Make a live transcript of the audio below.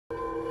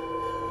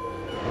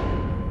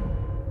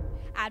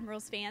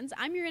Admirals fans,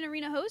 I'm your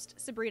in-arena host,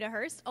 Sabrina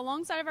Hurst,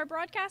 alongside of our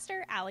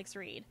broadcaster, Alex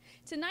Reed.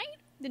 Tonight,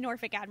 the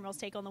Norfolk Admirals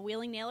take on the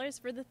Wheeling Nailers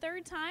for the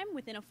third time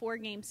within a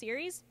 4-game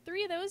series,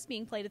 3 of those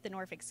being played at the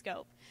Norfolk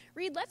Scope.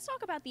 Reed, let's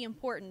talk about the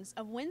importance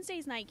of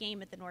Wednesday's night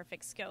game at the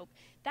Norfolk Scope.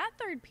 That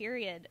third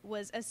period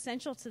was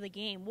essential to the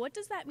game. What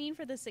does that mean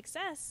for the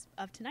success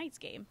of tonight's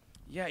game?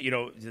 Yeah,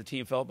 the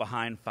team fell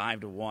behind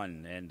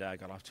 5-1 and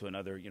got off to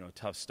another,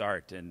 tough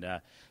start.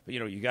 But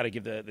you got to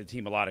give the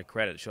team a lot of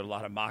credit. Showed a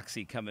lot of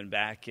moxie coming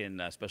back, and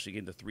especially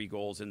getting the 3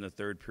 goals in the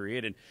third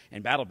period,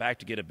 and battled back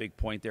to get a big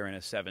point there in a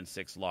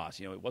 7-6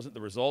 loss. It wasn't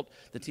the result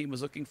the team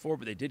was looking for,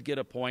 but they did get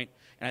a point,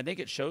 and I think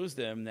it shows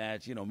them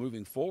that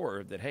moving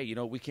forward that hey,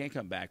 we can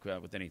come back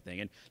with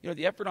anything. And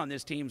the effort on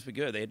this team's been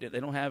good. They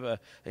don't have a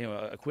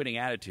quitting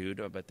attitude,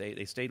 but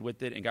they stayed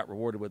with it and got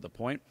rewarded with a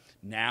point.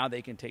 Now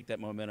they can take that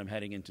momentum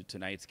heading into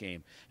tonight's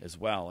game as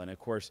well. And of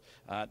course,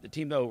 the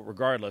team, though,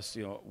 regardless,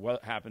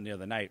 what happened the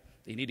other night,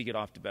 they need to get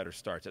off to better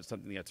starts. That's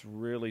something that's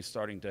really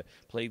starting to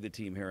plague the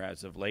team here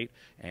as of late.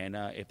 And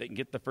if they can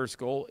get the first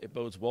goal, it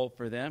bodes well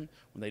for them.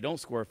 When they don't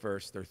score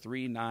first, they're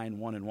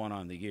 3-9-1-1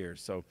 on the year.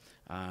 So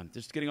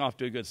just getting off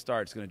to a good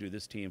start is going to do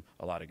this team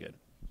a lot of good.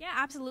 Yeah,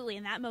 absolutely.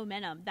 And that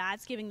momentum,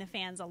 that's giving the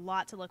fans a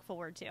lot to look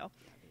forward to.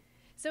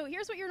 So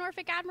here's what your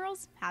Norfolk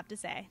Admirals have to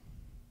say.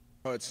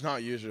 Oh, it's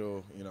not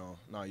usual,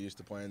 not used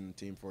to playing the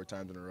team 4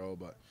 times in a row,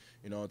 but,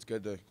 it's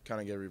good to kind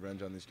of get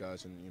revenge on these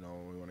guys, and, we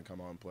want to come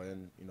out and play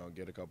and,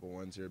 get a couple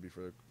wins here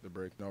before the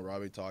break.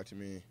 Robbie talked to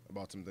me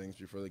about some things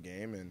before the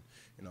game, and,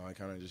 I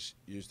kind of just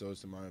used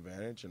those to my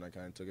advantage, and I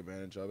kind of took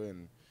advantage of it,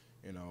 and,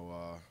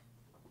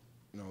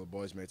 the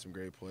boys made some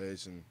great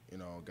plays and,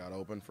 got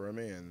open for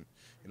me, and,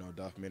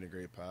 Duff made a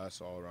great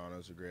pass all around. It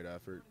was a great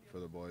effort for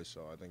the boys,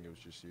 so I think it was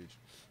just huge.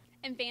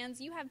 And fans,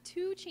 you have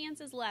 2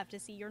 chances left to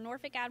see your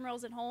Norfolk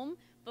Admirals at home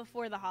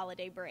before the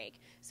holiday break.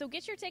 So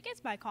get your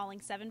tickets by calling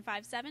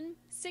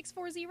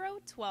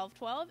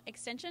 757-640-1212,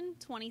 extension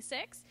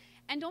 26.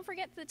 And don't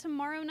forget that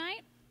tomorrow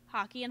night,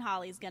 Hockey and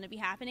Holly is going to be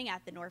happening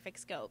at the Norfolk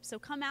Scope. So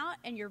come out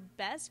in your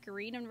best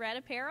green and red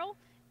apparel,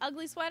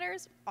 ugly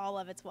sweaters, all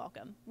of it's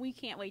welcome. We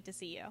can't wait to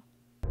see you.